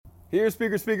Here,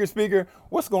 speaker.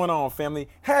 What's going on, family?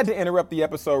 Had to interrupt the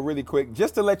episode really quick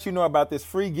just to let you know about this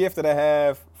free gift that I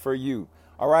have for you.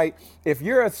 All right. If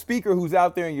you're a speaker who's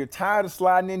out there and you're tired of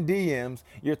sliding in DMs,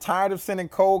 you're tired of sending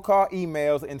cold call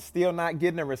emails and still not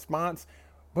getting a response,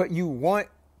 but you want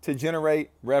to generate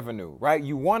revenue, right?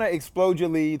 You want to explode your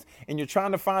leads and you're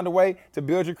trying to find a way to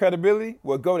build your credibility,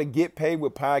 well, go to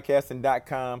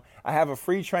getpaidwithpodcasting.com. I have a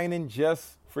free training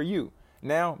just for you.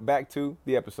 Now, back to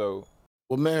the episode.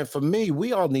 Well, man, for me,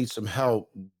 we all need some help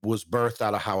was birthed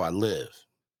out of how I live.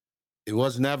 It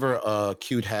was never a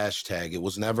cute hashtag. It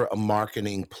was never a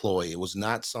marketing ploy. It was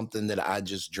not something that I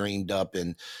just dreamed up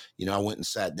and, I went and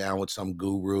sat down with some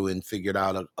guru and figured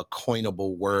out a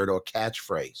coinable word or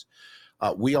catchphrase.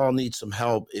 We all need some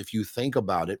help. If you think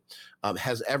about it,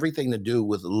 has everything to do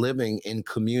with living in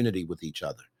community with each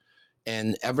other.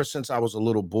 And ever since I was a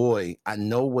little boy, I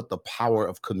know what the power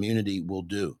of community will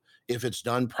do. If it's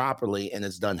done properly and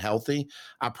it's done healthy,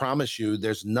 I promise you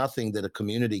there's nothing that a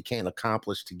community can't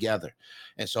accomplish together.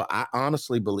 And so I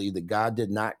honestly believe that God did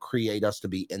not create us to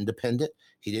be independent.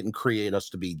 He didn't create us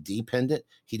to be dependent.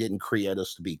 He didn't create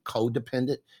us to be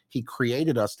codependent. He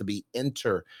created us to be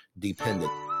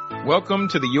interdependent. Welcome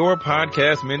to the Your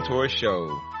Podcast Mentor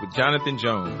Show with Jonathan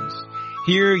Jones.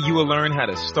 Here you will learn how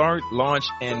to start, launch,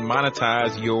 and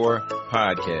monetize your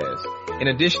podcast. In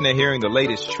addition to hearing the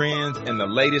latest trends and the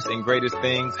latest and greatest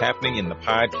things happening in the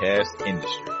podcast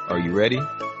industry. Are you ready?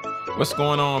 What's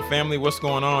going on, family? What's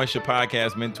going on? It's your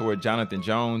podcast mentor, Jonathan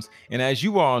Jones. And as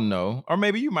you all know, or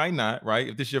maybe you might not, right?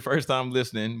 If this is your first time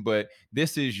listening, but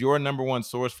this is your number one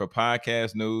source for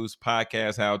podcast news,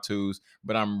 podcast how-tos.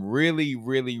 But I'm really,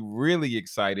 really, really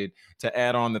excited to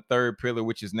add on the third pillar,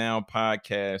 which is now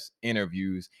podcast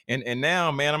interviews. And now,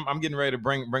 man, I'm getting ready to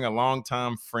bring a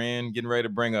longtime friend, getting ready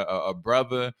to bring a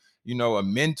brother, a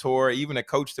mentor, even a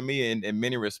coach to me in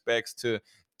many respects to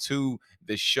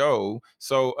the show.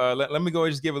 So let me go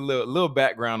and just give a little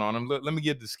background on him. Let me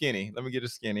get the skinny.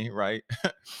 Right?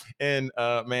 And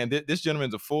man, this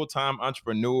gentleman's a full-time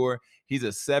entrepreneur. He's a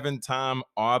 7-time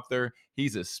author.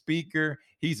 He's a speaker.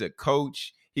 He's a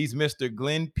coach. He's Mr.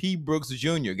 Glenn P. Brooks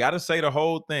Jr. Got to say the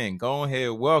whole thing. Go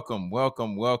ahead. Welcome.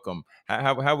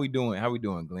 How we doing? How we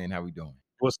doing, Glenn? How we doing?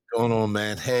 What's going on,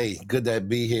 man? Hey, good to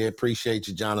be here. Appreciate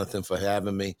you, Jonathan, for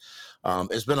having me.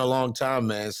 It's been a long time,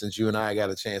 man, since you and I got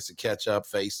a chance to catch up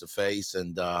face to face.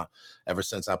 And ever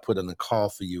since I put in a call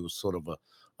for you, it was sort of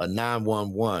a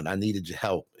 911. I needed your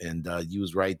help, and you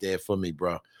was right there for me,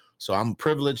 bro. So I'm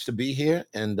privileged to be here,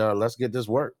 and let's get this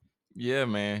work. Yeah,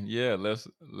 man. Yeah, let's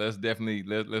definitely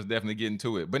get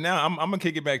into it. But now I'm gonna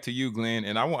kick it back to you, Glenn,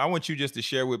 and I want you just to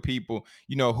share with people,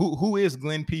 who is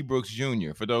Glenn P. Brooks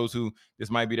Jr. for those who this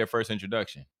might be their first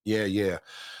introduction. Yeah.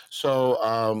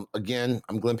 So again,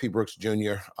 I'm Glenn P. Brooks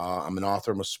Jr. I'm an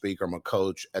author, I'm a speaker, I'm a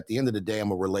coach. At the end of the day,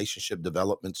 I'm a relationship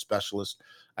development specialist.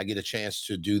 I get a chance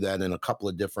to do that in a couple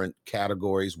of different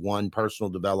categories. One, personal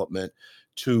development.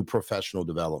 Two, professional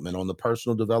development. On the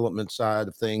personal development side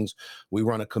of things, we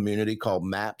run a community called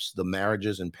MAPS, the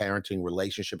Marriages and Parenting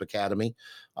Relationship Academy,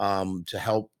 to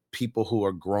help people who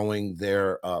are growing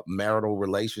their marital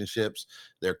relationships,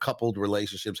 their coupled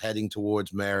relationships heading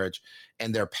towards marriage,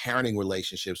 and their parenting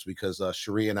relationships, because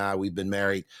Cherie and I, we've been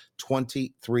married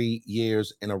 23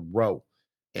 years in a row.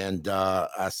 And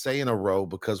I say in a row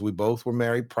because we both were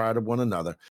married prior to one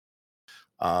another.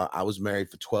 I was married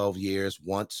for 12 years.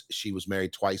 Once she was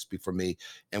married twice before me.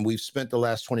 And we've spent the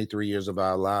last 23 years of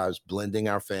our lives blending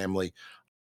our family,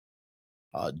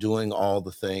 doing all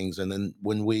the things. And then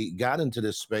when we got into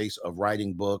this space of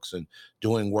writing books and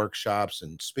doing workshops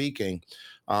and speaking,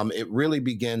 it really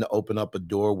began to open up a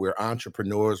door where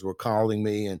entrepreneurs were calling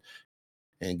me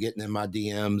and getting in my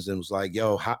DMs and was like,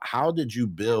 yo, how did you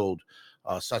build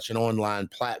such an online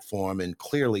platform? And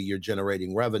clearly you're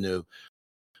generating revenue.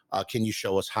 Can you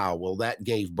show us how? Well, that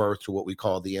gave birth to what we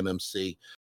call the MMC,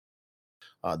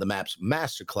 the MAPS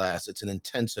Masterclass. It's an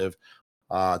intensive,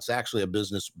 it's actually a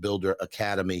business builder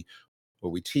academy where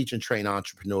we teach and train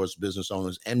entrepreneurs, business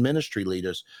owners, and ministry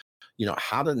leaders,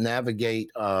 how to navigate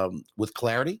with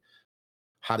clarity,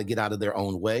 how to get out of their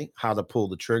own way, how to pull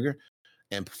the trigger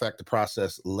and perfect the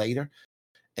process later,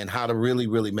 and how to really,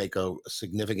 really make a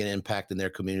significant impact in their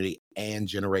community and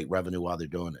generate revenue while they're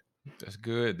doing it. That's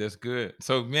good.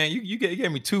 So, man, you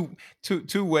gave me two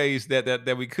ways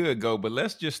that we could go, but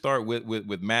let's just start with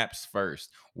maps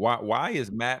first. Why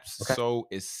is maps Okay. so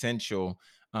essential?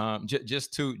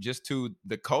 Just to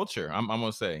the culture. I'm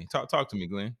gonna say. Talk to me,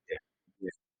 Glenn. Yeah.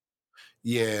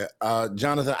 Yeah,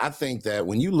 Jonathan, I think that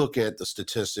when you look at the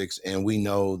statistics and we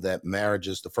know that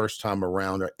marriages the first time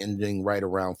around are ending right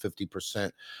around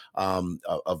 50%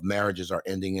 of marriages are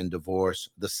ending in divorce.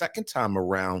 The second time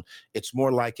around, it's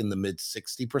more like in the mid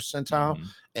 60 percentile. Hmm.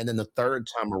 And then the third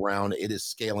time around, it is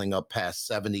scaling up past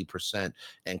 70%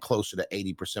 and closer to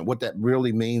 80%. What that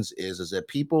really means is that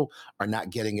people are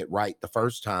not getting it right the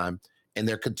first time. And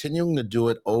they're continuing to do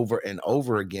it over and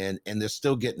over again, and they're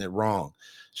still getting it wrong.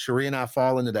 Cherie and I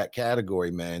fall into that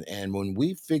category, man. And when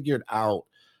we figured out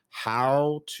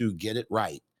how to get it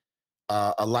right,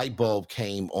 a light bulb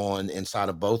came on inside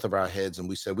of both of our heads, and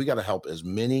we said we got to help as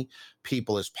many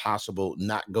people as possible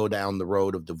not go down the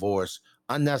road of divorce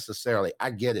unnecessarily.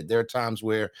 I get it. There are times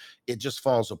where it just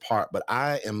falls apart, but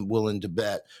I am willing to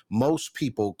bet most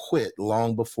people quit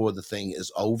long before the thing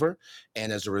is over.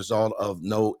 And as a result of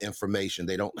no information,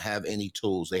 they don't have any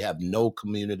tools, they have no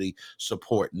community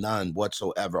support, none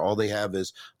whatsoever. All they have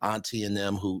is auntie and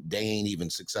them who they ain't even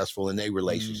successful in their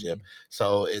relationship. Mm.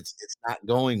 So it's not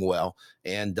going well,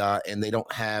 and they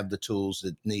don't have the tools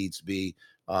that needs to be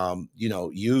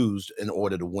used in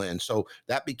order to win. So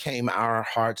that became our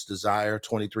heart's desire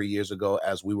 23 years ago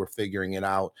as we were figuring it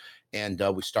out, and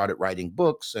we started writing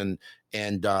books, and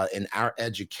our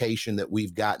education that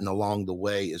we've gotten along the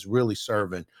way is really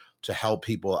serving to help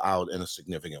people out in a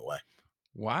significant way.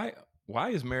 Why why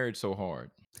is marriage so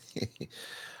hard?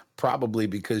 Probably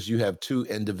because you have two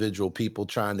individual people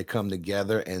trying to come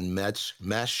together and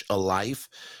mesh a life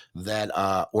that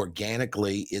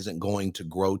organically isn't going to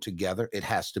grow together. It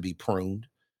has to be pruned.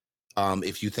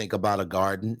 If you think about a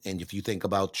garden and if you think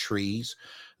about trees,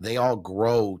 they all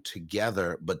grow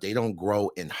together, but they don't grow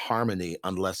in harmony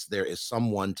unless there is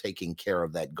someone taking care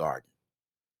of that garden.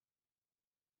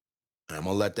 I'm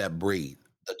gonna let that breathe.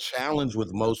 The challenge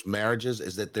with most marriages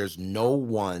is that there's no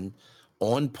one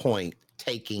on point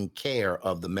taking care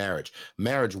of the marriage.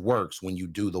 Marriage works when you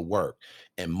do the work.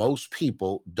 And most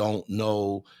people don't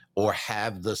know or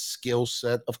have the skill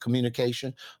set of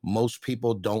communication. Most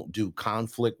people don't do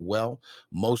conflict well.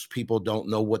 Most people don't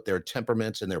know what their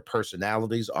temperaments and their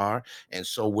personalities are. And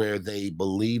so, where they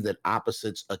believe that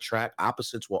opposites attract,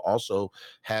 opposites will also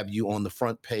have you on the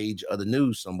front page of the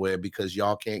news somewhere because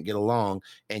y'all can't get along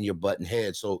and you're butting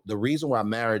heads. So the reason why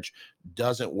marriage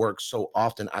doesn't work so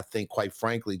often, I think, quite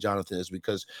frankly, Jonathan, is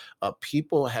because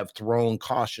people have thrown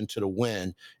caution to the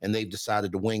wind and they've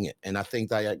decided to wing it. And I think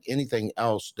that like anything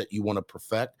else that you want to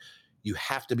perfect, you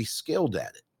have to be skilled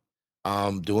at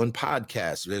it. Doing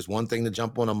podcasts, there's one thing to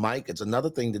jump on a mic, it's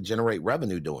another thing to generate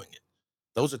revenue doing it.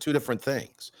 Those are two different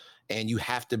things. And you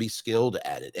have to be skilled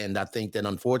at it. And I think that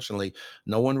unfortunately,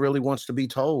 no one really wants to be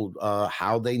told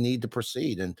how they need to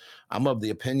proceed. And I'm of the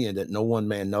opinion that no one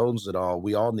man knows it all.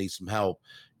 We all need some help.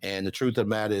 And the truth of the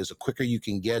matter is, the quicker you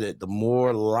can get it, the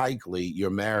more likely your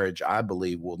marriage, I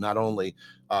believe, will not only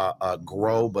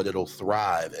grow, but it'll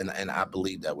thrive. And I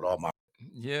believe that with all my.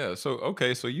 Yeah. So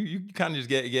okay. So you kind of just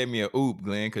gave me a oop,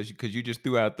 Glenn, because you just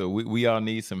threw out the we all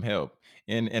need some help,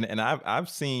 and I've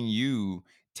seen you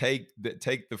take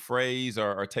the phrase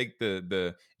or take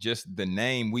the just the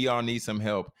name we all need some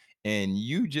help, and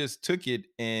you just took it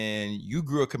and you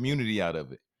grew a community out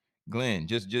of it. Glenn,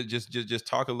 just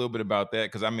talk a little bit about that,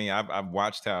 because I mean I've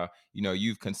watched how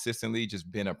you've consistently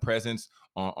just been a presence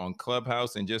on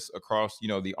Clubhouse and just across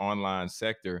the online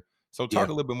sector. So talk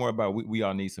Yeah. a little bit more about we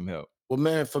all need some help. Well,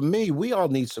 man, for me, we all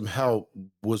need some help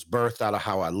was birthed out of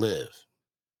how I live.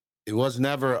 It was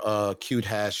never a cute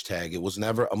hashtag. It was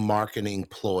never a marketing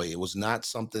ploy. It was not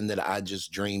something that I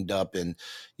just dreamed up and,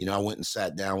 I went and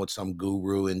sat down with some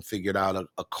guru and figured out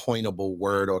a coinable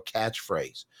word or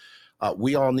catchphrase.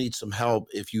 We all need some help.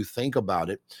 If you think about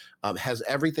it, has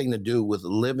everything to do with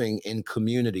living in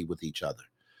community with each other.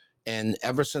 And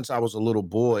ever since I was a little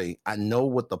boy, I know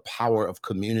what the power of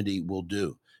community will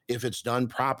do. If it's done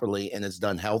properly and it's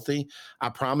done healthy, I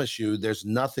promise you there's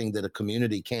nothing that a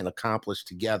community can't accomplish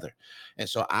together. And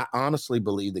so I honestly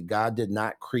believe that God did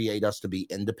not create us to be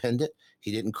independent.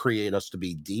 He didn't create us to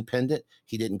be dependent.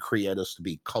 He didn't create us to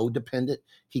be codependent.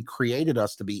 He created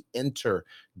us to be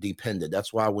interdependent.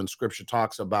 That's why when scripture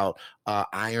talks about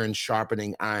iron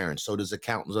sharpening iron, so does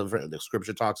accountants of the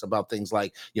scripture talks about things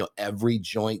like, every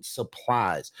joint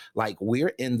supplies. Like,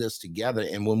 we're in this together.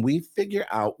 And when we figure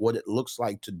out what it looks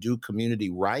like to do community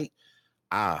right,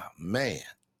 man,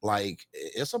 like,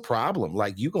 it's a problem.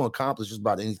 Like, you can accomplish just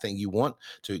about anything you want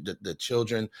to. The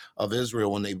children of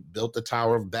Israel, when they built the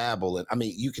Tower of Babel, and I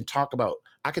mean, you can talk about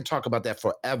I could talk about that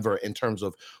forever in terms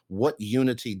of what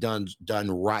unity done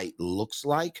right looks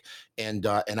like, and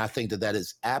I think that that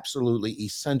is absolutely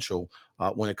essential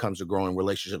when it comes to growing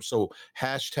relationships. So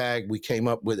hashtag, we came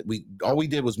up with, we all we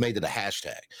did was made it a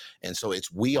hashtag, and so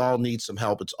it's we all need some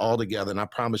help. It's all together, and I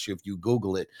promise you, if you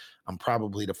Google it, I'm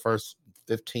probably the first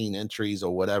 15 entries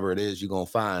or whatever it is you're going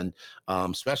to find,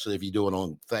 especially if you do it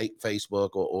on Facebook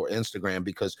or Instagram,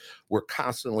 because we're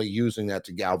constantly using that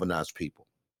to galvanize people.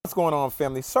 What's going on,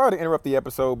 family? Sorry to interrupt the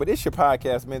episode, but it's your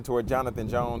podcast mentor, Jonathan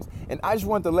Jones. And I just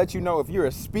wanted to let you know, if you're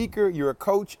a speaker, you're a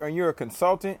coach, or you're a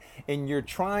consultant, and you're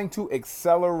trying to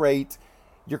accelerate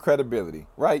your credibility,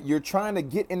 right? You're trying to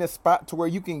get in a spot to where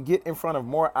you can get in front of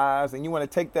more eyes, and you want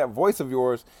to take that voice of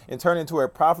yours and turn it into a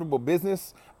profitable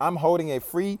business. I'm holding a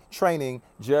free training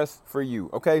just for you.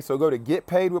 Okay, so go to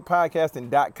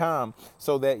getpaidwithpodcasting.com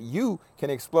so that you can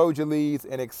explode your leads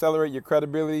and accelerate your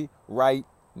credibility right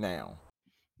now.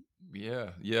 Yeah,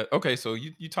 yeah. Okay, so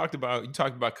you talked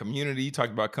about community, you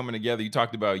talked about coming together, you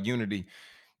talked about unity.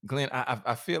 Glenn,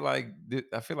 I feel like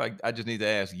I just need to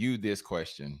ask you this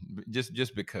question,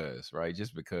 just because, right?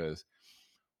 Just because.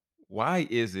 Why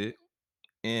is it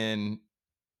in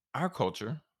our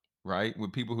culture, right,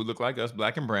 with people who look like us,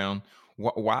 black and brown,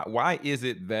 why is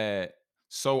it that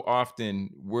so often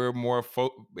we're more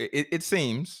it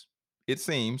seems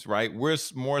right, we're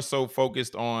more so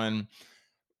focused on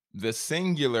the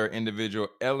singular individual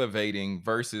elevating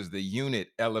versus the unit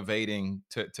elevating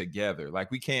together.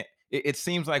 Like we can't, it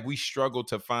seems like we struggle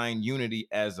to find unity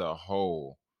as a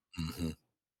whole. Mhm.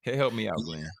 Help me out,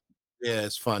 Glenn. Yeah,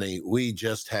 it's funny. We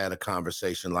just had a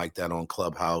conversation like that on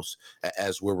Clubhouse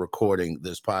as we're recording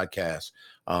this podcast.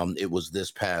 It was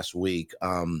this past week.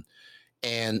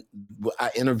 And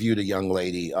I interviewed a young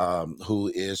lady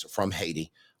who is from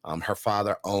Haiti. Her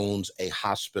father owns a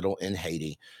hospital in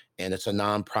Haiti, and it's a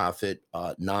nonprofit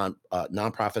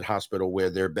hospital where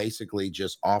they're basically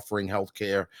just offering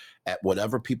healthcare at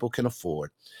whatever people can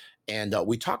afford. And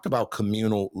we talked about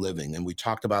communal living, and we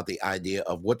talked about the idea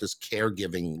of what does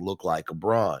caregiving look like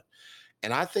abroad.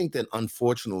 And I think that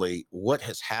unfortunately, what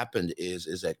has happened is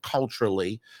that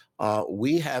culturally,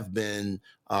 we have been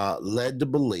led to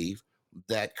believe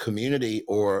that community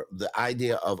or the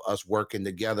idea of us working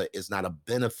together is not a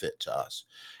benefit to us.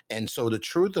 And so the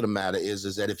truth of the matter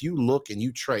is that if you look and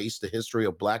you trace the history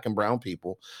of black and brown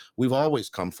people, we've always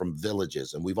come from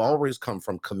villages, and we've always come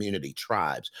from community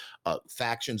tribes,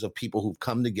 factions of people who've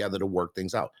come together to work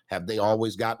things out. Have they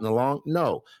always gotten along?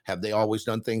 No. Have they always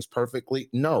done things perfectly?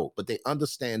 No. But they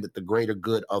understand that the greater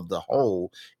good of the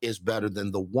whole is better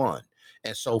than the one.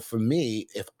 And so for me,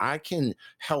 if I can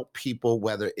help people,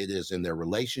 whether it is in their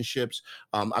relationships,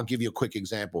 I'll give you a quick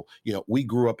example. You know, we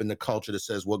grew up in the culture that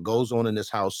says what goes on in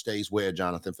this house stays where,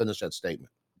 Jonathan? Finish that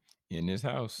statement. In this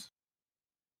house.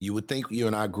 You would think you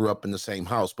and I grew up in the same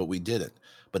house, but we didn't.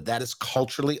 But that is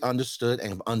culturally understood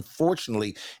and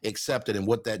unfortunately accepted. And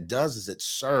what that does is it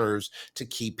serves to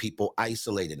keep people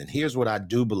isolated. And here's what I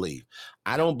do believe.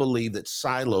 I don't believe that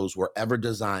silos were ever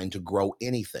designed to grow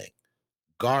anything.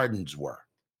 Gardens were.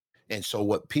 And so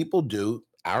what people do,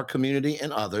 our community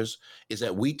and others, is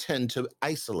that we tend to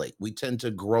isolate. We tend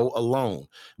to grow alone.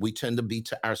 We tend to be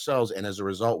to ourselves. And as a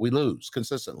result, we lose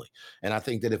consistently. And I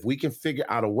think that if we can figure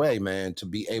out a way, man, to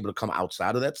be able to come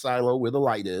outside of that silo where the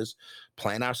light is,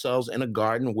 plant ourselves in a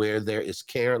garden where there is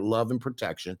care, love, and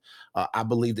protection, I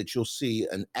believe that you'll see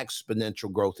an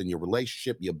exponential growth in your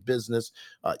relationship, your business.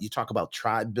 You talk about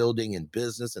tribe building and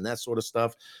business and that sort of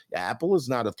stuff. Apple is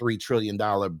not a $3 trillion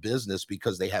business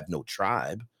because they have no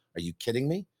tribe. Are you kidding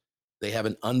me? They have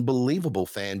an unbelievable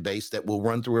fan base that will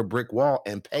run through a brick wall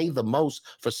and pay the most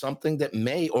for something that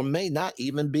may or may not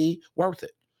even be worth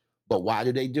it. But why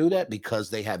do they do that? Because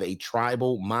they have a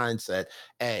tribal mindset.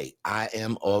 Hey, I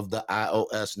am of the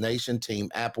iOS nation, Team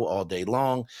Apple all day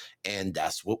long. And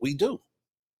that's what we do.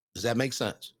 Does that make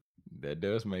sense? That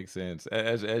does make sense.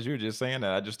 As you were just saying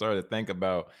that, I just started to think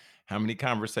about how many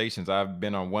conversations I've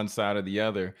been on one side or the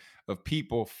other of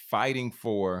people fighting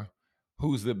for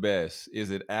who's the best.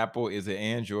 Is it Apple? Is it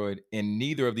Android? And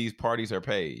neither of these parties are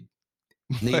paid.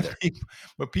 but Neither. people,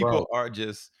 but people Bro, are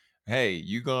just, hey,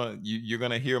 you're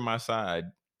gonna hear my side,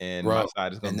 and my bro.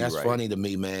 side is gonna And be that's right. funny to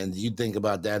me, man. You think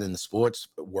about that in the sports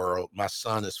world. My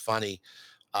son is funny.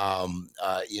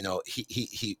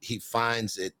 He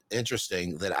finds it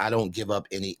interesting that I don't give up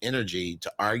any energy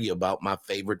to argue about my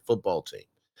favorite football team.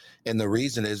 And the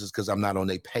reason is because I'm not on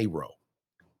their payroll.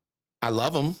 I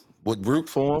love them, would root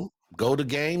for them, go to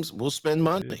games, we'll spend Yeah.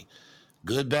 money,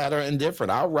 good, bad, or indifferent.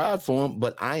 I'll ride for them,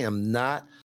 but I am not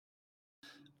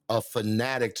a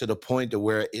fanatic to the point to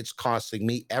where it's costing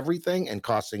me everything and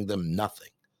costing them nothing.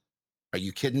 Are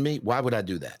you kidding me? Why would I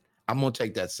do that? I'm going to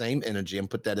take that same energy and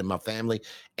put that in my family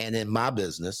and in my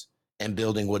business and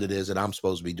building what it is that I'm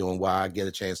supposed to be doing while I get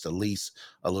a chance to lease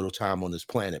a little time on this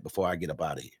planet before I get up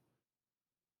out of here.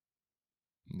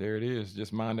 There it is.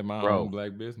 Just minding my own Bro,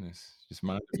 black business. Just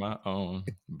minding my own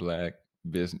black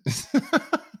business.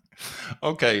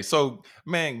 Okay, so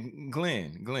man,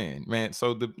 Glenn, man.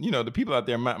 So the people out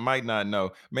there might not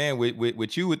know, man.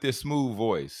 With you with this smooth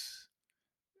voice,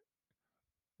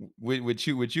 with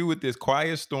you with this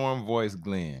quiet storm voice,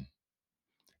 Glenn.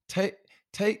 Take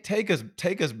take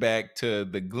us back to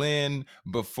the Glenn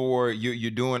before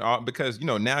you're doing all, because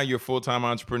now you're a full-time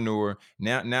entrepreneur.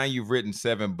 Now you've written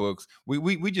 7 books.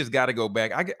 We just got to go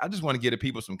back. I just want to give the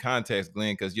people some context,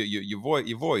 Glenn, because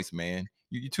your voice, man.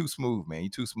 You're too smooth, man. You're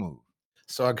too smooth.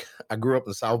 so I grew up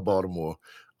in South Baltimore,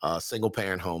 single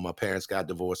parent home. My parents got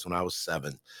divorced when I was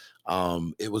 7.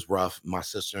 It was rough. My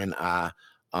sister and I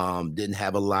didn't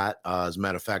have a lot. As a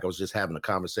matter of fact, I was just having a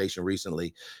conversation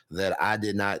recently that I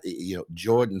did not,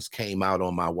 Jordans came out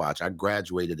on my watch. I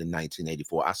graduated in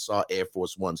 1984. I saw Air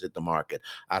Force Ones hit the market.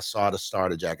 I saw the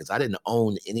starter jackets. I didn't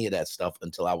own any of that stuff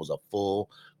until I was a full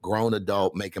grown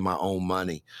adult making my own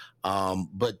money.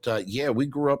 But yeah, we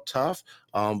grew up tough,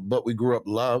 but we grew up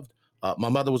loved. My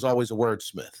mother was always a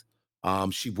wordsmith.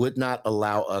 She would not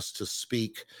allow us to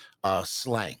speak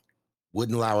slang.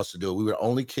 Wouldn't allow us to do it. We were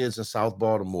only kids in South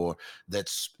Baltimore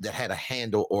that had a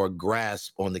handle or a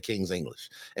grasp on the King's English.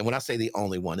 And when I say the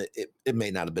only one, it may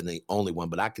not have been the only one,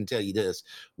 but I can tell you this: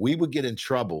 we would get in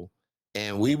trouble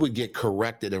and we would get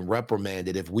corrected and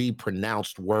reprimanded if we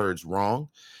pronounced words wrong,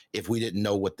 if we didn't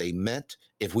know what they meant,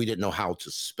 if we didn't know how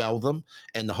to spell them,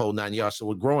 and the whole 9 yards.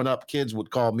 So, growing up, kids would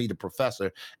call me the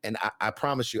professor, and I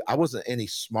promise you, I wasn't any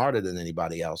smarter than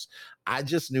anybody else. I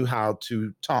just knew how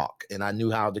to talk and I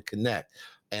knew how to connect.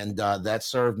 And that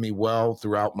served me well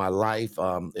throughout my life.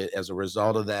 As a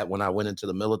result of that, when I went into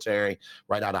the military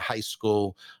right out of high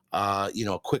school,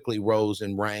 quickly rose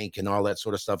in rank and all that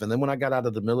sort of stuff. And then when I got out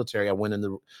of the military, I went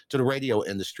into the radio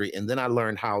industry, and then I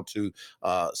learned how to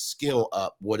skill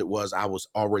up what it was I was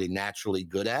already naturally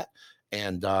good at.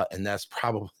 And that's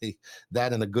probably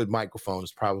that, and a good microphone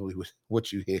is probably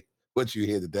what you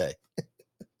hear today.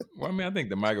 Well, I mean, I think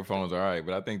the microphone's all right,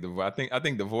 but I think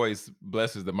the voice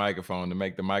blesses the microphone to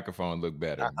make the microphone look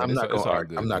better. But I'm it's not it's gonna all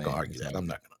argue. I'm good, not gonna Glenn. argue It's that. all I'm good.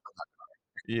 not gonna.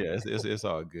 Yeah, it's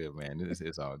all good, man.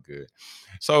 It's all good.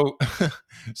 So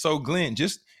so Glenn,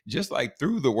 just like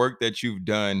through the work that you've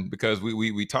done, because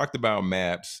we talked about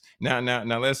maps. Now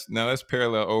let's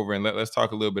parallel over and let's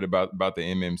talk a little bit about the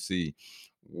MMC.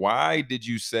 Why did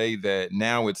you say that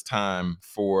now it's time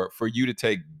for you to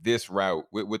take this route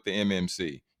with the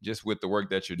MMC, just with the work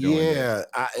that you're doing there?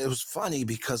 Yeah, it was funny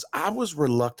because I was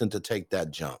reluctant to take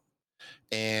that jump.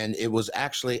 And it was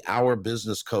actually our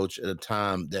business coach at the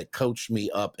time that coached me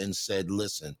up and said,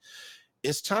 listen,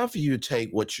 it's time for you to take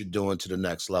what you're doing to the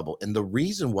next level. And the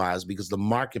reason why is because the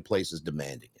marketplace is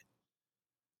demanding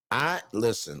it.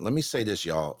 Let me say this,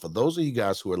 y'all, for those of you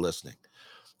guys who are listening,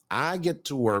 I get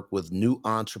to work with new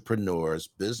entrepreneurs,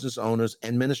 business owners,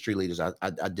 and ministry leaders.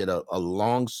 I did a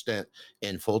long stint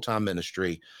in full-time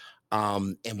ministry.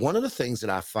 And one of the things that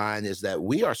I find is that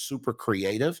we are super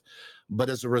creative, but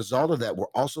as a result of that,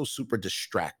 we're also super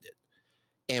distracted.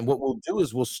 And what we'll do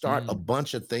is we'll start a Mm.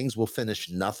 bunch of things, we'll finish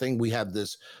nothing. We have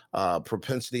this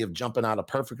propensity of jumping out of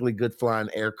perfectly good flying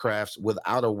aircrafts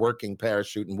without a working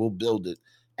parachute, and we'll build it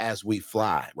as we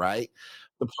fly, right?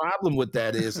 The problem with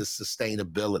that is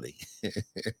sustainability.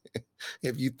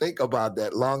 If you think about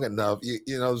that long enough, you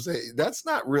know what I'm saying, that's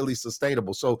not really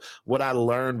sustainable. So what I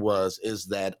learned is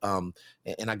that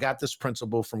and I got this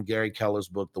principle from Gary Keller's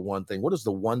book, The One Thing. What is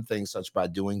the one thing such by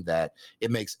doing that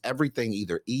it makes everything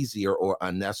either easier or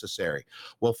unnecessary?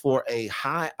 Well, for a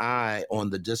high eye on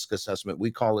the disc assessment,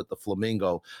 we call it the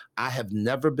flamingo. I have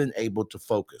never been able to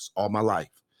focus all my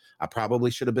life. I probably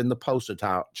should have been the poster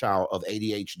child of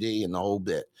ADHD and the whole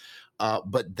bit.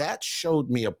 But that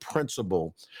showed me a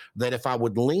principle that if I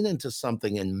would lean into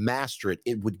something and master it,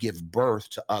 it would give birth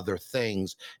to other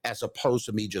things as opposed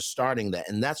to me just starting that.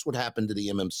 And that's what happened to the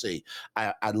MMC.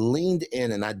 I leaned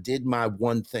in and I did my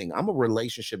one thing. I'm a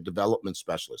relationship development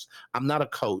specialist. I'm not a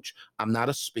coach. I'm not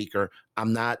a speaker.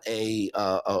 I'm not an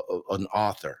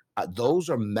author. Those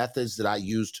are methods that I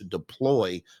use to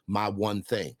deploy my one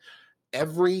thing.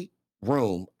 Every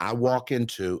room I walk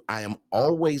into, I am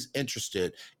always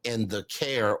interested in the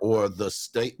care or the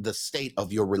state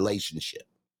of your relationship.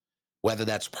 whether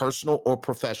that's personal or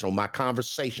professional. My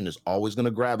conversation is always going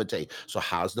to gravitate. So,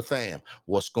 how's the fam?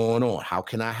 What's going on? How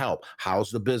can I help?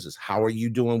 How's the business? How are you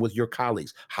doing with your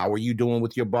colleagues? How are you doing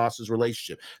with your boss's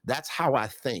relationship? That's how I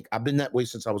think. I've been that way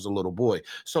since I was a little boy.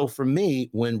 So, for me,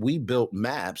 when we built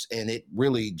Maps and it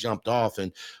really jumped off,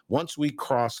 and once we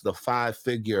crossed the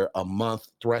 5-figure a month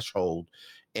threshold,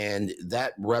 and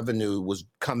that revenue was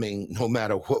coming no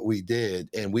matter what we did,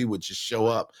 and we would just show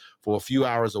up for a few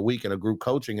hours a week in a group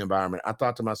coaching environment, I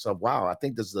thought to myself, wow, I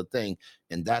think this is a thing.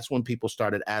 And that's when people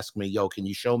started asking me, yo, can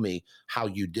you show me how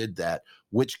you did that?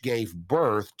 Which gave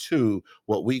birth to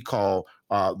what we call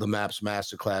the MAPS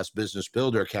Masterclass Business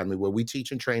Builder Academy, where we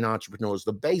teach and train entrepreneurs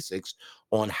the basics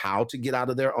on how to get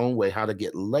out of their own way, how to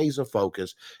get laser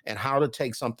focused, and how to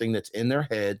take something that's in their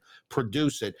head,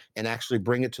 produce it, and actually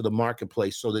bring it to the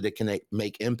marketplace so that it can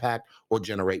make impact or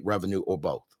generate revenue or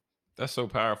both. That's so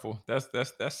powerful. That's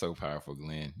so powerful,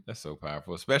 Glenn. That's so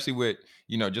powerful, especially with,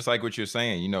 just like what you're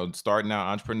saying, starting out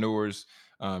entrepreneurs,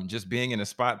 just being in a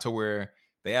spot to where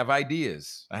they have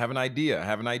ideas. I have an idea. I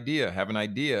have an idea. I have an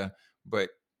idea, but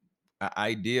an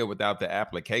idea without the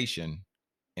application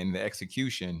and the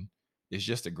execution is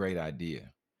just a great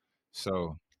idea.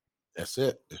 So That's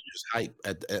it. It's just hype.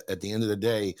 At the end of the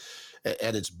day,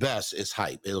 at its best, it's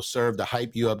hype. It'll serve to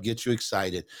hype you up, get you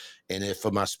excited. And if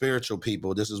for my spiritual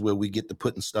people, this is where we get to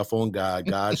putting stuff on God.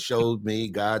 God showed me,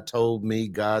 God told me,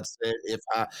 God said,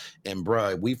 and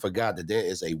bruh, we forgot that there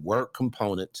is a work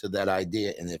component to that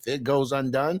idea. And if it goes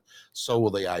undone, so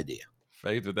will the idea.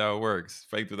 faith without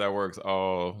works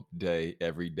all day,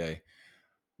 every day.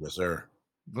 Yes, sir.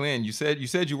 Glenn, you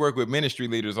said you work with ministry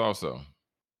leaders also.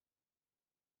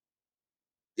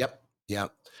 Yep.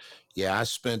 Yep. Yeah, I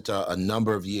spent a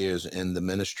number of years in the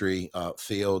ministry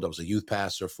field. I was a youth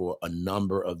pastor for a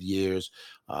number of years,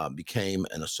 became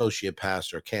an associate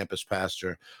pastor, campus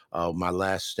pastor. My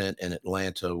last stint in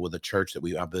Atlanta with a church that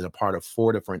I've been a part of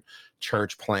 4 different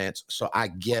church plants. So I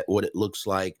get what it looks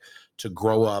like to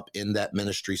grow up in that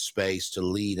ministry space, to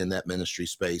lead in that ministry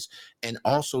space, and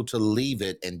also to leave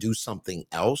it and do something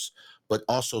else, but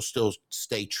also still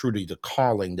stay true to the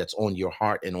calling that's on your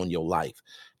heart and on your life.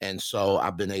 And so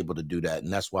I've been able to do that.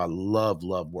 And that's why I love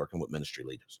working with ministry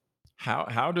leaders.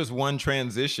 How does one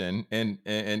transition, and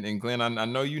Glenn, I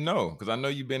know because I know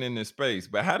you've been in this space,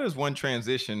 but how does one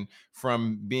transition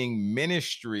from being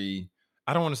ministry?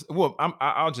 I don't want to. Well,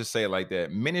 I'll just say it like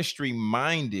that: ministry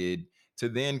minded to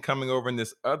then coming over in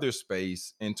this other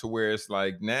space, into where it's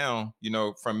like now,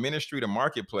 from ministry to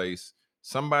marketplace,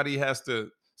 somebody has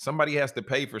to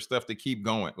pay for stuff to keep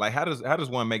going. Like how does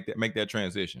one make that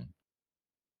transition?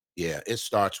 Yeah, it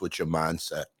starts with your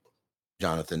mindset,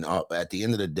 Jonathan. At the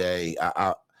end of the day,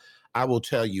 I will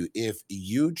tell you, if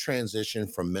you transition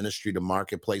from ministry to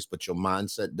marketplace, but your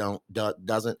mindset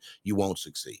doesn't, you won't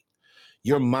succeed.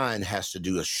 Your mind has to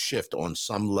do a shift on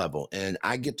some level. And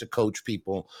I get to coach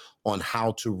people on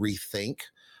how to rethink,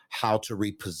 how to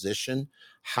reposition,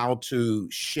 how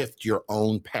to shift your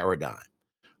own paradigm.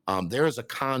 There is a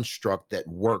construct that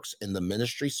works in the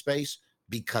ministry space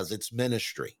because it's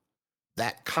ministry.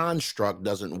 That construct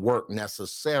doesn't work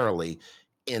necessarily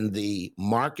in the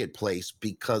marketplace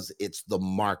because it's the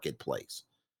marketplace.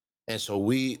 And so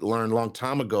we learned a long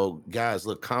time ago, guys,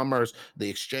 look, commerce, the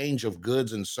exchange of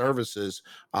goods and services,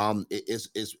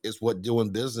 is what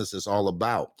doing business is all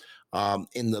about.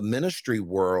 In the ministry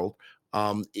world,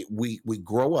 we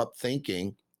grow up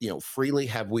thinking, freely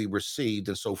have we received,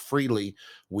 and so freely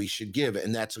we should give.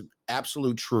 And that's an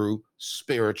absolute true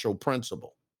spiritual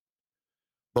principle.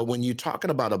 But when you're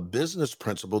talking about a business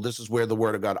principle, this is where the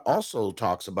word of God also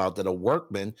talks about that a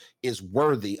workman is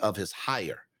worthy of his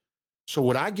hire. So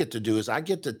what I get to do is I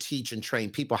get to teach and train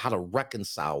people how to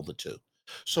reconcile the two.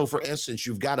 So for instance,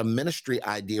 you've got a ministry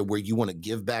idea where you want to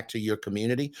give back to your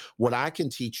community. What I can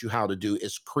teach you how to do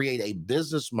is create a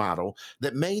business model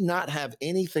that may not have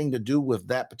anything to do with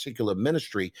that particular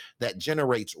ministry that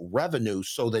generates revenue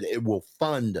so that it will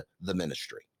fund the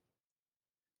ministry.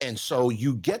 And so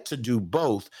you get to do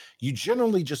both. You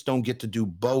generally just don't get to do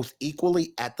both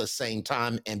equally at the same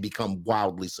time and become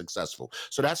wildly successful.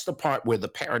 So that's the part where the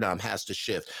paradigm has to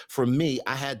shift. For me,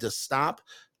 I had to stop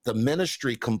the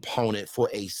ministry component for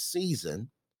a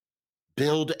season,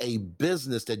 build a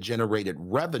business that generated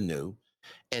revenue,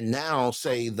 and now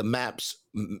say the MAPS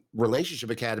Relationship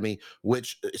Academy,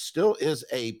 which still is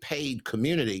a paid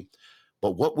community.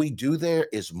 But what we do there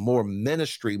is more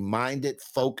ministry minded,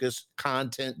 focused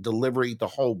content delivery, the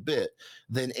whole bit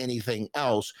than anything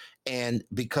else. And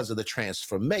because of the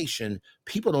transformation,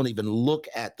 people don't even look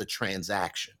at the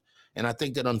transaction. And I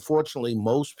think that unfortunately,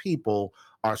 most people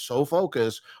are so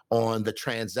focused on the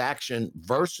transaction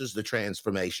versus the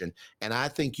transformation. And I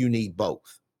think you need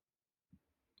both.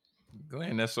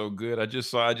 Glenn, that's so good. I just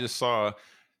saw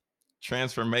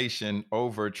transformation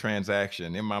over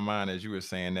transaction in my mind as you were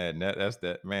saying that. And that's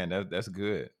that man, that's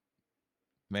good.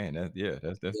 Man, that's Yeah,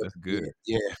 good.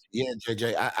 yeah, yeah,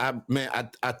 JJ. Man,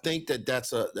 I think that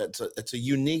that's a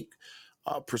unique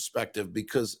perspective,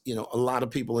 because a lot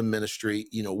of people in ministry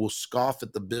will scoff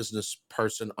at the business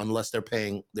person unless they're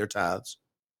paying their tithes.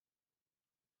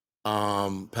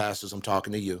 Pastors, I'm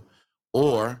talking to you.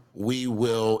 Or we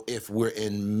will, if we're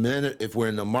in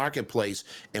the marketplace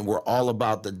and we're all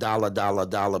about the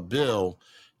dollar bill.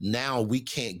 Now we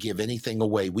can't give anything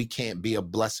away. We can't be a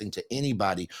blessing to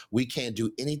anybody. We can't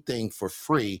do anything for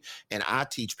free. And I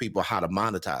teach people how to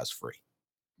monetize free.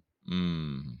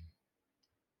 Mm,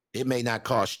 It may not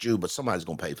cost you, but somebody's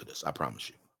going to pay for this. I promise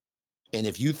you. And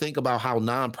if you think about how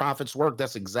nonprofits work,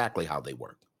 that's exactly how they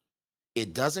work.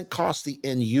 It doesn't cost the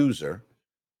end user,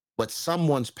 but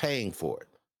someone's paying for it.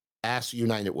 Ask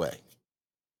United Way,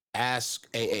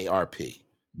 ask AARP,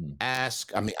 mm.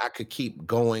 ask, I mean, I could keep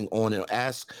going on, and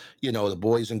ask, the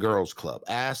Boys and Girls Club,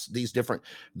 ask these different,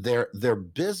 their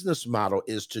business model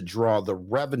is to draw the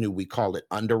revenue. We call it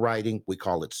underwriting, we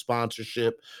call it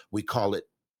sponsorship, we call it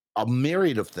a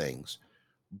myriad of things,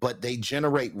 but they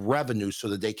generate revenue so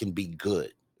that they can be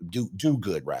good, do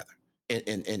good rather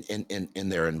in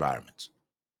their environments.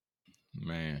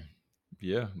 Man.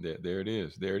 Yeah, there it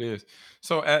is. There it is.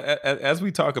 So as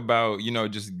we talk about,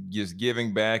 just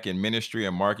giving back in ministry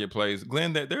and marketplace,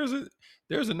 Glenn,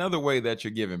 there's another way that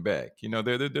you're giving back.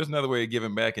 There's another way of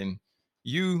giving back, and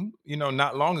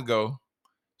not long ago,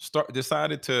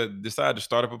 decided to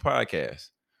start up a podcast.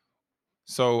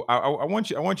 So I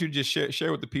want you to just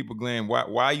share with the people, Glenn,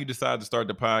 why you decided to start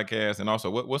the podcast, and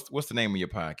also what's the name of your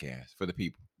podcast for the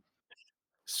people.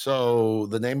 So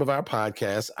the name of our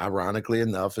podcast, ironically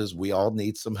enough, is We All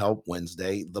Need Some Help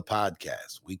Wednesday, the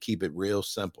podcast. We keep it real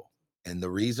simple. And the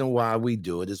reason why we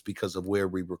do it is because of where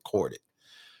we record it.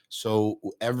 So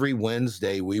every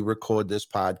Wednesday, we record this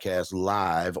podcast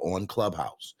live on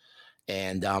Clubhouse.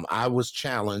 And I was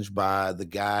challenged by the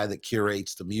guy that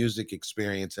curates the music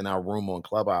experience in our room on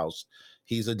Clubhouse.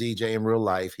 He's a DJ in real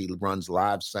life. He runs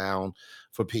live sound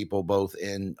for people, both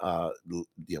in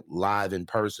live in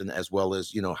person, as well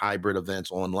as hybrid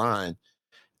events online.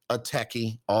 A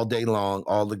techie all day long,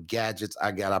 all the gadgets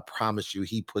I got, I promise you,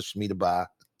 he pushed me to buy.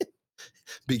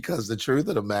 Because the truth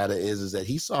of the matter is that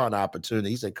he saw an opportunity.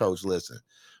 He said, Coach, listen,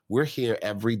 we're here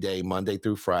every day, Monday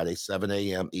through Friday, 7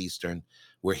 a.m. Eastern.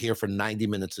 We're here for 90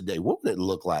 minutes a day. What would it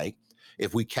look like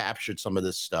if we captured some of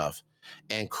this stuff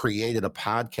and created a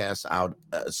podcast out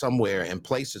somewhere and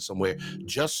placed it somewhere,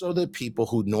 just so that people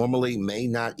who normally may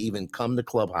not even come to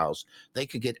Clubhouse, they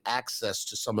could get access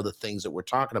to some of the things that we're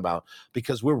talking about,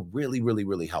 because we're really, really,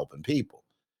 really helping people.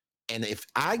 And if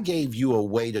I gave you a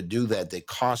way to do that that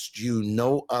cost you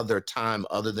no other time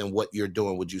other than what you're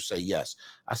doing, would you say yes?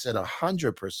 I said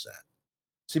 100%.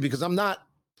 See, because I'm not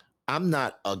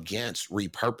against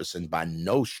repurposing by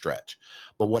no stretch,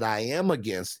 but what I am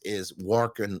against is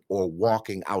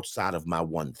walking outside of my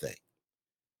one thing.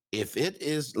 If it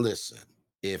is, listen,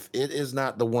 if it is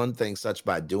not the one thing, such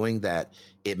by doing that,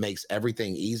 it makes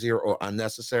everything easier or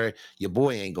unnecessary, your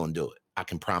boy ain't going to do it. I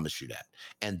can promise you that.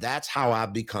 And that's how I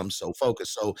become so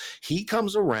focused. So he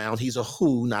comes around, he's a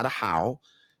who, not a how.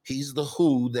 He's the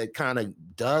who that kind of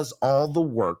does all the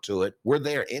work to it. We're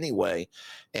there anyway.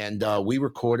 And we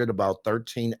recorded about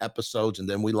 13 episodes, and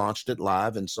then we launched it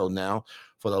live. And so now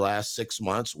for the last 6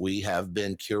 months, we have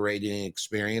been curating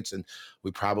experience, and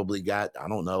we probably got, I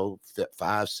don't know,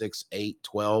 5, 6, 8,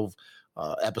 12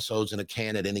 episodes in a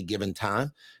can at any given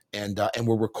time. And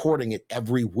we're recording it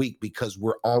every week because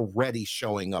we're already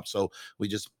showing up. So we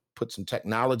just put some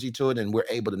technology to it, and we're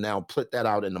able to now put that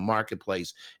out in the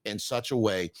marketplace in such a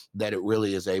way that it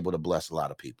really is able to bless a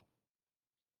lot of people.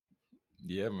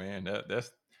 Yeah, man,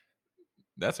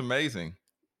 that's amazing.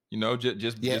 Yeah,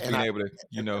 Just and being I able to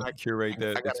and curate I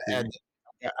that got to add,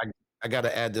 experience. I got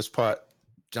to add this part,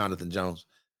 Jonathan Jones.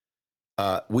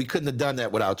 We couldn't have done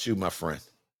that without you, my friend.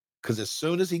 Because as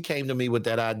soon as he came to me with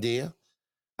that idea,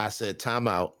 I said, time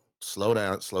out, slow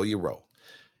down, slow your roll.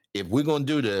 If we're going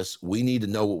to do this, we need to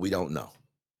know what we don't know.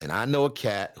 And I know a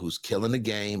cat who's killing the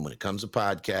game when it comes to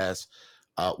podcasts.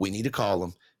 We need to call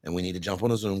him, and we need to jump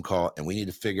on a Zoom call, and we need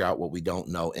to figure out what we don't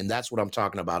know. And that's what I'm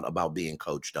talking about being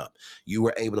coached up. You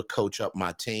were able to coach up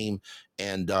my team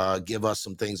and give us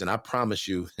some things. And I promise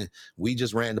you, we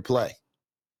just ran the play.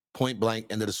 Point blank,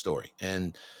 end of the story.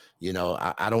 And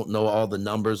I don't know all the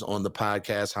numbers on the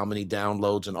podcast, how many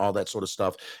downloads and all that sort of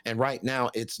stuff. And right now,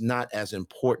 it's not as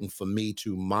important for me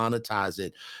to monetize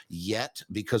it yet,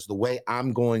 because the way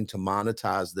I'm going to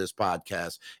monetize this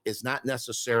podcast is not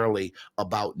necessarily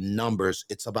about numbers,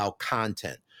 it's about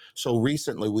content. So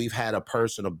recently, we've had a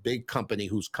big company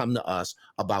who's come to us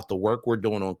about the work we're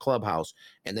doing on Clubhouse.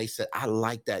 And they said, I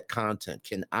like that content.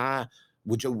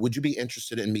 Would you be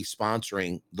interested in me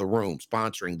sponsoring the room,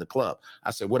 sponsoring the club? I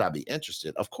said, would I be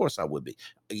interested? Of course I would be.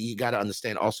 You got to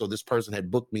understand also, this person had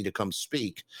booked me to come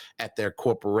speak at their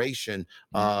corporation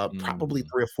probably Mm.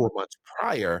 3 or 4 months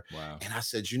prior. Wow. And I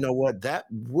said, you know what? That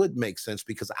would make sense,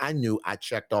 because I knew I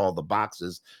checked all the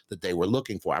boxes that they were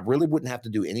looking for. I really wouldn't have to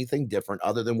do anything different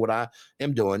other than what I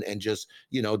am doing, and just,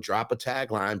 drop a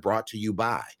tagline, brought to you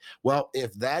by. Well,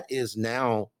 if that is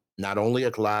now not only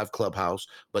a live clubhouse,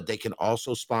 but they can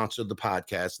also sponsor the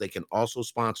podcast. They can also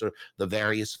sponsor the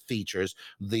various features,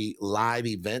 the live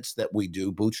events that we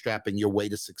do, Bootstrapping Your Way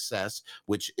to Success,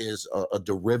 which is a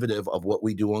derivative of what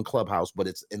we do on Clubhouse, but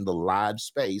it's in the live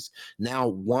space. Now,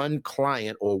 one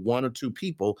client or one or two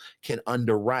people can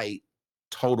underwrite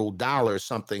total dollars,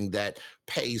 something that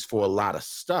pays for a lot of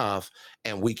stuff,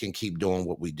 and we can keep doing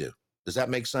what we do. Does that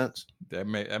make sense? That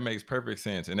makes perfect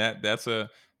sense, and that's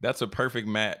a perfect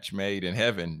match made in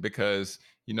heaven, because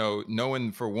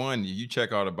knowing, for one, you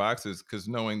check all the boxes, because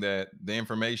knowing that the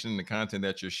information, the content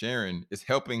that you're sharing is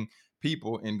helping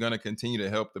people and going to continue to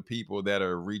help the people that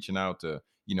are reaching out to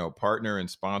partner and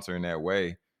sponsor in that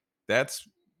way. That's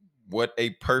what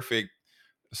a perfect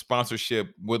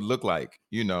sponsorship would look like.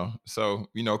 So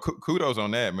kudos on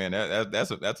that, man.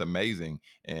 That's amazing,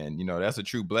 and that's a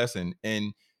true blessing.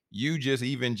 And you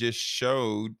just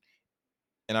showed,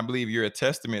 and I believe you're a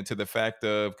testament to the fact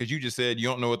of, because you just said you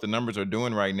don't know what the numbers are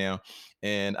doing right now.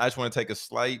 And I just want to take a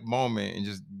slight moment and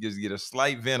just get a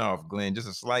slight vent off, Glenn, just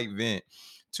a slight vent.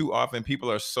 Too often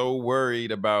people are so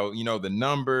worried about, the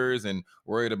numbers, and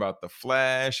worried about the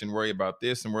flash, and worried about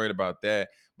this and worried about that.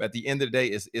 But at the end of the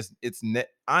day,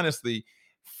 honestly,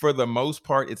 for the most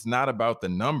part, it's not about the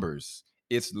numbers.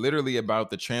 It's literally about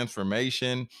the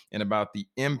transformation and about the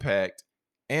impact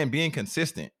and being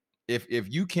consistent. If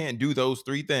you can't do those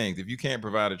three things, if you can't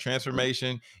provide a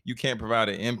transformation, you can't provide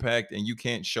an impact, and you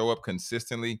can't show up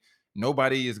consistently,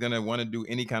 nobody is going to want to do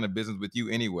any kind of business with you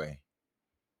anyway.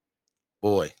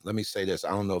 Boy, let me say this.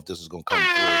 I don't know if this is gonna come through,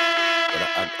 but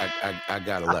I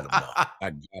gotta let them know.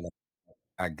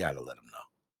 I gotta let them know.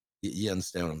 You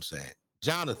understand what I'm saying?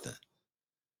 Jonathan,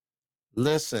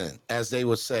 listen, as they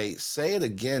would say it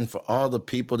again for all the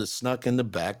people that snuck in the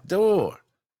back door.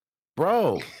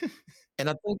 Bro. And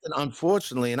I think that,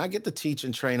 unfortunately, and I get to teach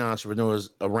and train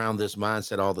entrepreneurs around this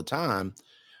mindset all the time,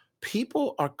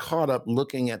 people are caught up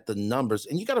looking at the numbers.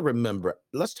 And you got to remember,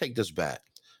 let's take this back.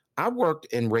 I worked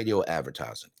in radio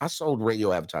advertising. I sold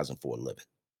radio advertising for a living.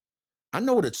 I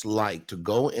know what it's like to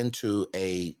go into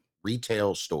a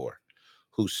retail store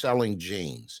who's selling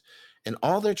jeans, and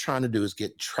all they're trying to do is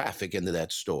get traffic into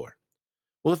that store.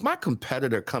 Well, if my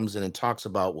competitor comes in and talks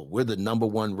about, well, we're the number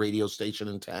one radio station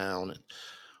in town, and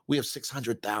we have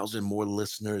 600,000 more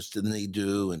listeners than they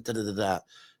do, and da da da da.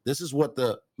 This is what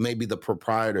maybe the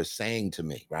proprietor is saying to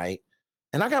me, right?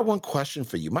 And I got one question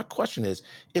for you. My question is,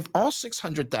 if all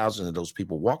 600,000 of those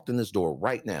people walked in this door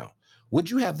right now, would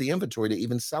you have the inventory to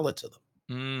even sell it to them?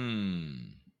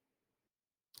 Mm.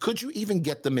 Could you even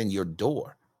get them in your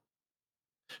door?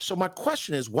 So my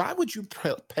question is, why would you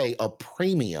pay a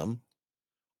premium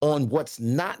on what's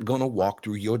not going to walk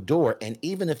through your door? And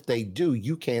even if they do,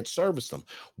 you can't service them.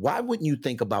 Why wouldn't you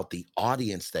think about the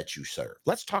audience that you serve?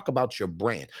 Let's talk about your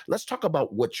brand. Let's talk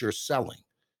about what you're selling.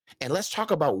 And let's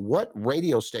talk about what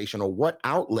radio station or what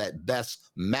outlet best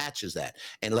matches that.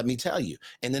 And let me tell you,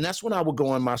 and then that's when I would go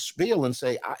on my spiel and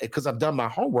say, because I've done my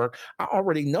homework, I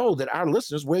already know that our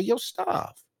listeners wear your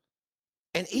stuff.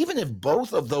 And even if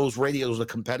both of those radios or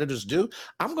competitors do,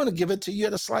 I'm going to give it to you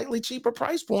at a slightly cheaper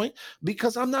price point,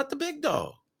 because I'm not the big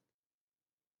dog.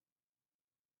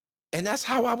 And that's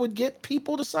how I would get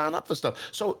people to sign up for stuff.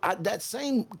 So that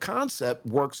same concept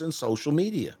works in social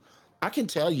media. I can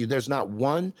tell you there's not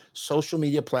one social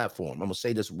media platform. I'm going to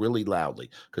say this really loudly,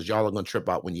 because y'all are going to trip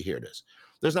out when you hear this.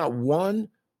 There's not one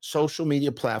social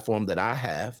media platform that I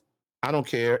have. I don't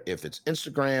care if it's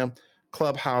Instagram,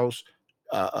 Clubhouse,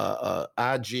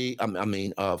 IG,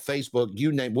 Facebook,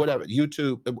 you name, whatever,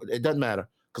 YouTube, it doesn't matter,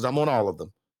 because I'm on all of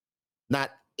them.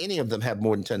 Not any of them have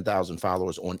more than 10,000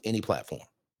 followers on any platform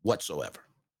whatsoever.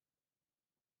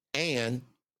 And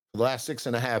for the last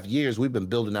 6.5 years, we've been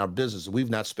building our business. We've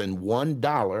not spent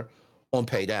 $1 on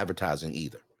paid advertising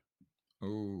either.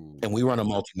 Ooh. And we run a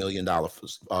multi-million-dollar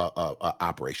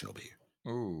operation over here.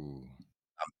 Ooh.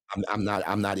 I'm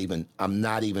not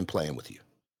even playing with you.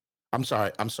 I'm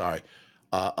sorry.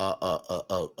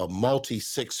 A multi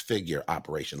six figure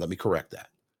operation. Let me correct that.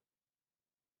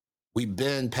 We've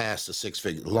been past the six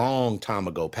figure long time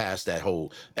ago, past that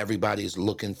whole everybody's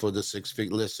looking for the six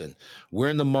figure. Listen, we're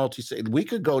in the multi, we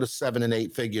could go to 7 and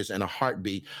 8 figures in a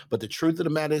heartbeat, but the truth of the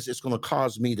matter is it's going to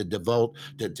cause me to devote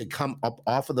to come up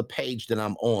off of the page that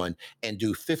I'm on and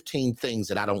do 15 things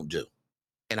that I don't do.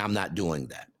 And I'm not doing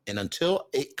that. And until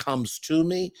it comes to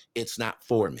me, it's not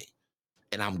for me.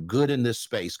 And I'm good in this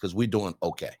space because we're doing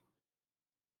okay.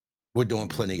 We're doing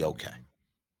plenty okay.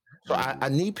 So I Ooh.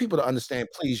 need people to understand,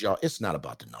 please, y'all, it's not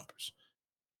about the numbers.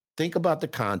 Think about the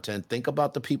content. Think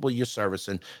about the people you're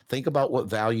servicing. Think about what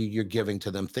value you're giving to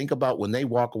them. Think about when they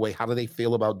walk away, how do they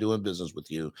feel about doing business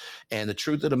with you? And the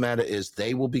truth of the matter is,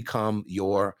 they will become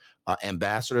your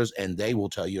ambassadors and they will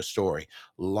tell your story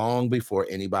long before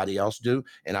anybody else do.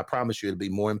 And I promise you, it'll be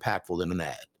more impactful than an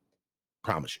ad.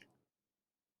 Promise you.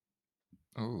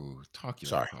 Ooh, talk your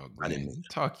Sorry, talk, I didn't mean Glenn.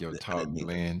 Talk your I didn't talk, mean to.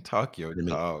 Glenn. Talk I your didn't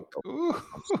mean talk.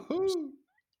 I'm sorry.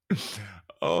 Ooh.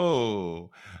 Oh,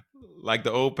 like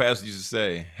the old pastor used to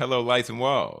say, "Hello, lights and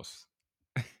walls."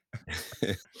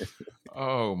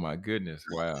 Oh my goodness!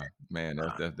 Wow, man,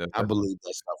 I believe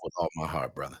that stuff with all my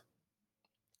heart, brother.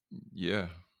 yeah,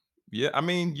 yeah.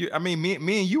 Me and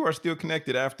you are still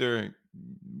connected after.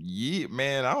 Yeah,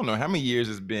 man. I don't know how many years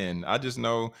it's been. I just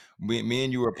know me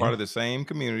and you are Yeah. part of the same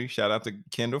community. Shout out to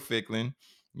Kendall Ficklin.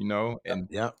 Yep, And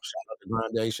yep. Shout out to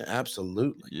Groundation.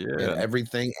 Absolutely. And yeah,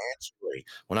 everything answering.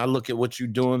 When I look at what you're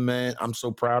doing, man, I'm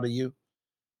so proud of you.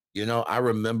 I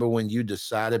remember when you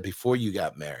decided before you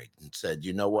got married and said,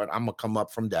 you know what, I'm gonna come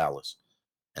up from Dallas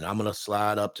and I'm gonna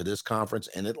slide up to this conference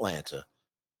in Atlanta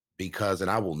because, and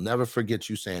I will never forget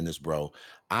you saying this, bro.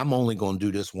 I'm only gonna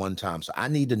do this one time. So I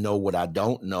need to know what I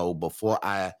don't know before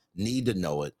I need to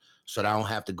know it so that I don't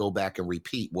have to go back and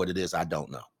repeat what it is I don't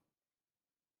know.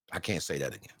 I can't say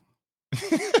that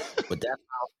again. But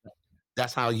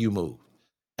that's how you move.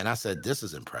 And I said, this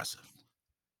is impressive.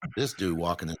 This dude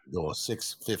walking in the door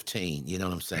 6'15", you know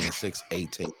what I'm saying?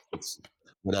 6'18",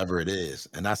 whatever it is.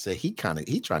 And I said, he trying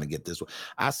to get this one.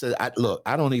 I said, look,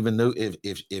 I don't even know if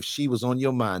she was on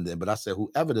your mind then, but I said,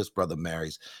 whoever this brother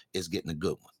marries is getting a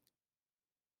good one.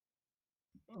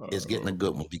 Is getting a good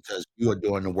oh one because you are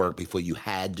doing the work before you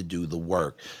had to do the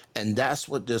work. And that's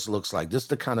what this looks like. This is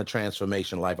the kind of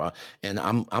transformation life. And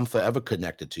I'm forever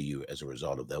connected to you as a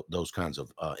result of those kinds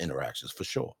of interactions for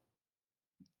sure.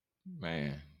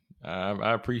 man,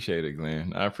 I appreciate it,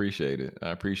 Glenn. I appreciate it. I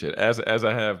appreciate it. As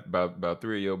I have about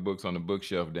three of your books on the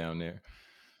bookshelf down there.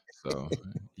 So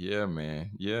yeah,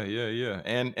 man. Yeah, yeah, yeah.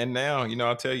 And now,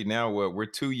 I'll tell you now what we're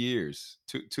 2 years,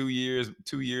 2 years,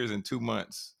 2 years and 2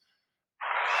 months.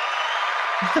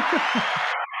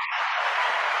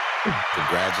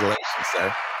 Congratulations,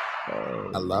 sir.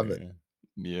 I Oh love it. man.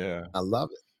 Yeah, I love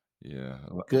it. yeah,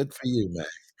 Good for you, man.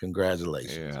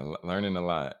 Congratulations. yeah. Learning a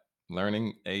lot.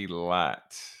 Learning a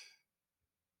lot.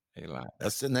 A lot.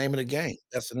 That's the name of the game.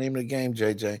 That's the name of the game,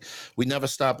 JJ. We never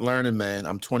stop learning, man.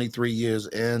 I'm 23 years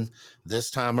in this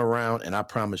time around, and I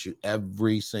promise you,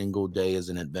 every single day is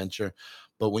an adventure.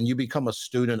 But when you become a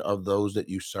student of those that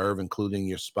you serve, including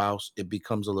your spouse, it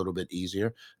becomes a little bit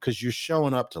easier because you're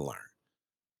showing up to learn.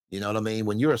 You know what I mean?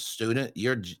 When you're a student,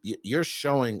 you're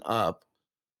showing up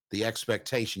the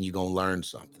expectation you're gonna learn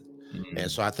something. And Mm.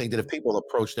 so I think that if people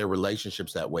approach their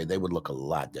relationships that way, they would look a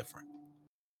lot different.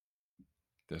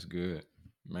 That's good,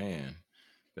 man.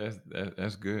 That's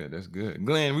good. That's good,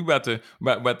 Glenn. We about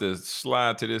to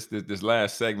slide to this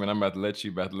last segment. I'm about to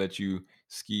let you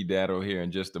ski daddle here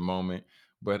in just a moment.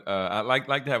 But I like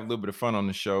to have a little bit of fun on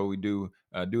the show. We do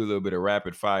a little bit of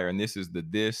rapid fire, and this is the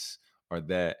this or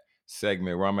that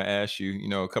segment where I'm gonna ask you,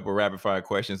 a couple of rapid fire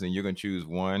questions, and you're gonna choose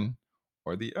one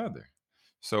or the other.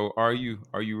 So are you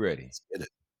ready? Let's get it.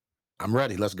 I'm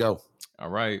ready. Let's go. All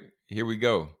right, here we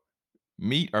go.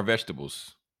 Meat or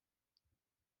vegetables?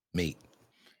 Meet.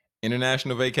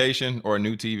 International vacation or a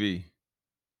new TV?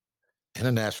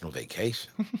 International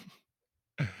vacation.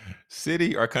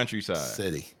 City or countryside?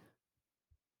 City.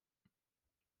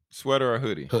 Sweater or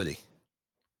hoodie? Hoodie.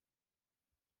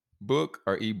 Book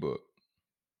or ebook?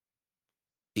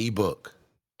 Ebook.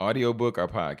 Audiobook or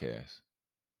podcast?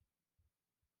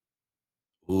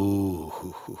 Ooh.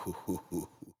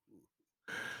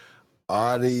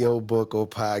 Audiobook or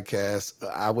podcast.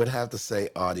 I would have to say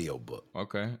audiobook.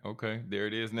 Okay, okay. There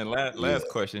it is. And then Yeah. last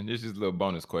question. This is a little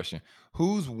bonus question.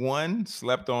 Who's one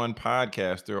slept on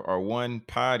podcaster or one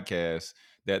podcast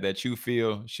that you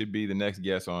feel should be the next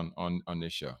guest on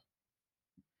this show?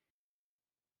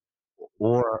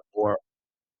 Or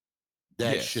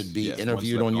that should be Yes. One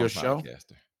interviewed slept on your on show?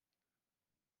 podcaster.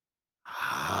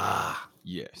 Ah,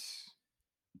 Yes.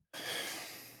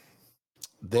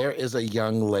 there is a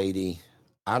young lady.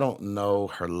 I don't know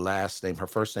her last name. Her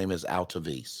first name is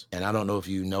Altavis. And I don't know if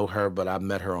you know her, but I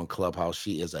met her on Clubhouse.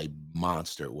 She is a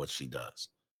monster at what she does.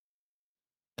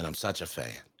 And I'm such a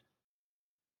fan.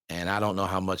 And I don't know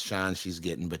how much shine she's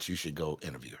getting, but you should go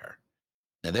interview her.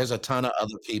 Now, there's a ton of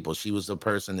other people. She was the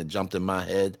person that jumped in my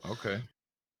head, Okay.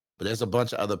 but there's a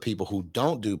bunch of other people who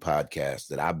don't do podcasts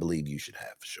that I believe you should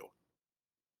have for sure.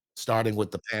 Starting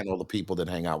with the panel of people that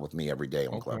hang out with me every day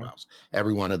on Okay. Clubhouse.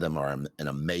 Every one of them are an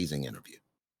amazing interview.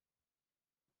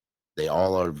 They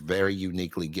all are very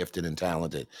uniquely gifted and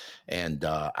talented. And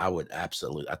I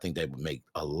think they would make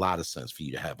a lot of sense for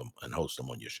you to have them and host them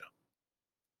on your show.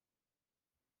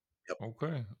 Yep.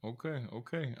 Okay.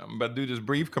 I'm about to do this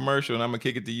brief commercial, and I'm gonna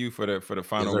kick it to you for the Yes,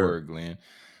 final sir. word, Glenn.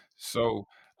 So,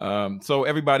 so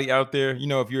everybody out there,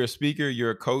 if you're a speaker,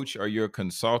 you're a coach, or you're a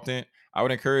consultant, I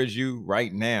would encourage you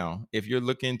right now, if you're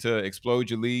looking to explode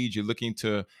your leads, you're looking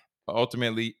to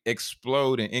ultimately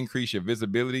explode and increase your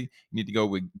visibility, you need to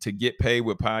go to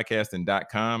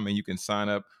getpaidwithpodcasting.com, and you can sign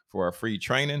up for our free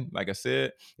training. Like I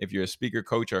said, if you're a speaker,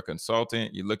 coach, or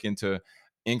consultant, you're looking to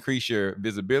increase your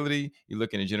visibility, you're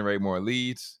looking to generate more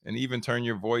leads, and even turn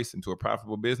your voice into a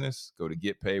profitable business, go to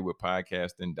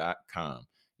getpaidwithpodcasting.com.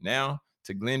 Now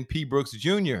to Glenn P. Brooks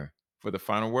Jr. for the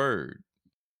final word.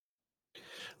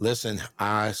 Listen,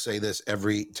 I say this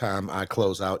every time I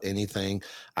close out anything.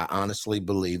 I honestly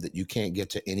believe that you can't get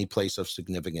to any place of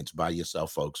significance by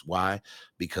yourself, folks. Why?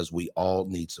 Because we all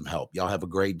need some help. Y'all have a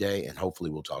great day, and hopefully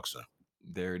we'll talk soon.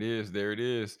 There it is. There it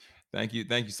is. Thank you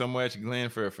so much, Glenn,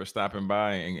 for stopping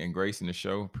by and gracing the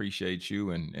show. Appreciate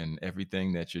you and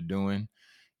everything that you're doing,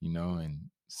 and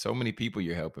so many people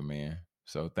you're helping, man.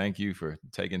 So thank you for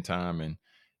taking time and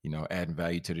adding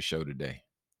value to the show today.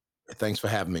 Thanks for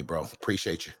having me, bro.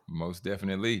 Appreciate you. Most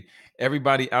definitely.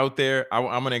 Everybody out there, I'm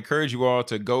going to encourage you all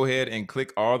to go ahead and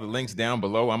click all the links down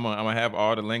below. I'm gonna have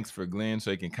all the links for Glenn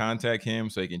so you can contact him,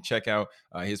 so you can check out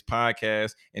his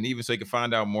podcast, and even so you can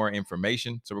find out more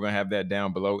information. So we're going to have that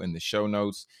down below in the show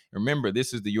notes. Remember,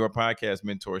 this is the Your Podcast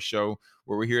Mentor Show,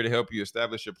 where we're here to help you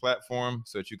establish your platform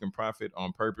so that you can profit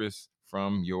on purpose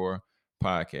from your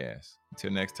podcast.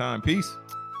 Until next time, peace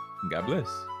and God bless.